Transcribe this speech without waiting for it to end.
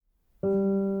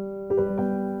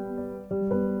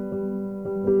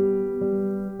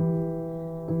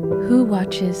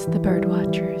Watches the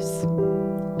Birdwatchers?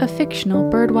 A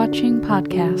fictional birdwatching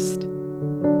podcast.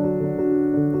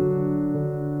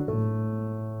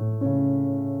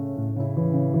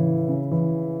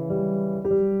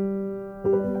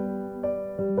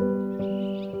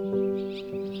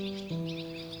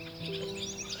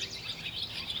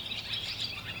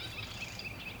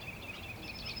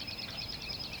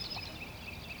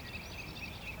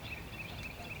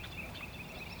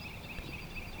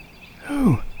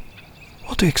 Oh,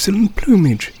 what excellent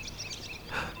plumage!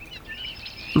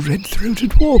 A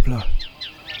red-throated warbler.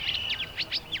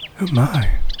 Oh my.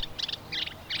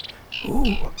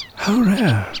 Oh, how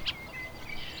rare.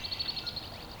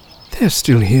 They're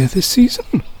still here this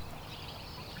season.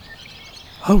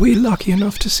 Are we lucky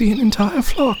enough to see an entire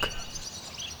flock?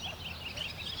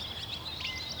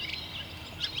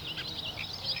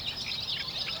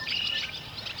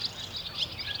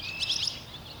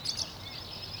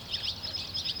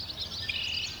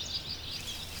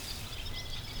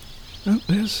 Oh,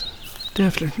 there's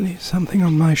definitely something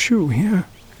on my shoe here.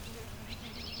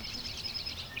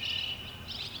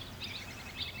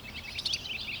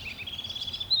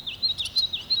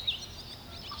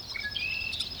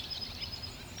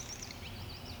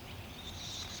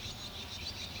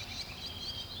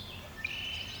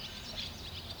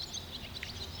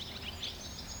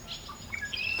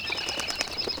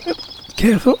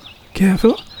 Careful,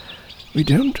 careful. We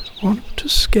don't want to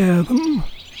scare them.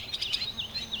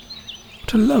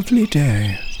 What a lovely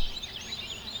day.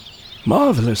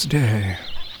 Marvelous day.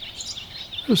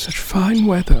 Oh, such fine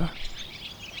weather.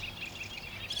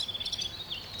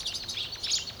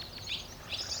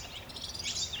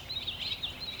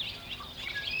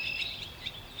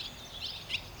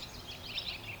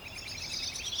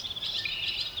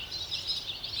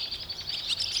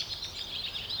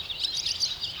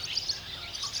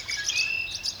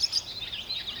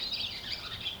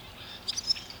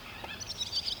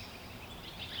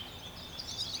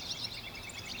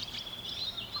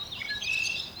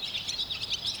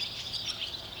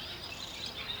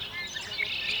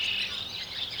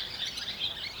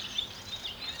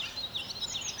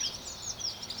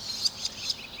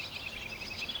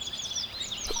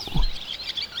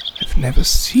 I've never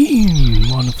seen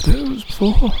one of those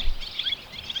before.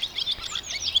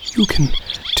 You can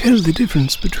tell the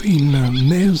difference between the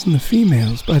males and the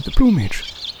females by the plumage.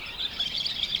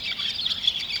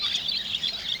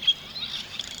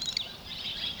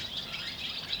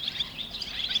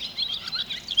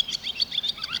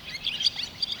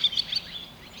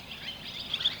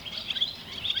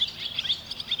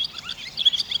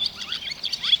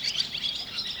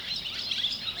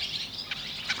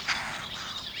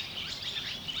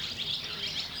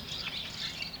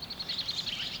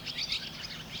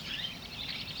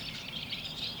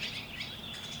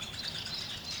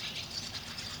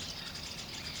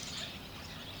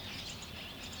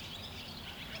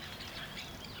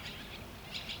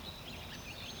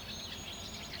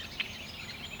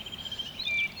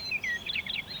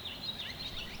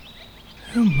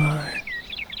 Oh my.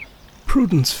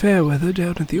 Prudence Fairweather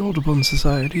down at the Audubon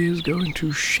Society is going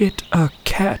to shit a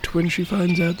cat when she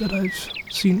finds out that I've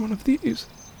seen one of these.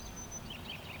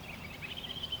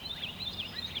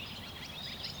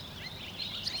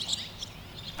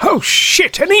 Oh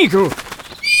shit, an eagle!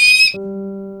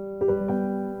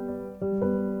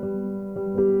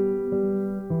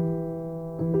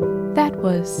 That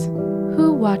was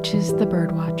Who Watches the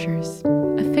Birdwatchers?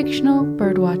 A fictional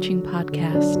birdwatching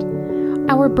podcast.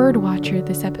 Our birdwatcher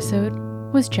this episode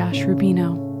was Josh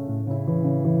Rubino.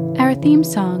 Our theme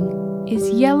song is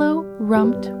Yellow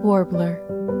Rumped Warbler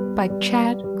by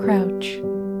Chad Crouch.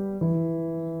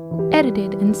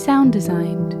 Edited and sound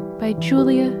designed by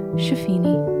Julia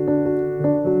Schaffini.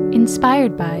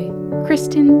 Inspired by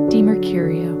Kristen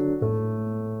DiMercurio.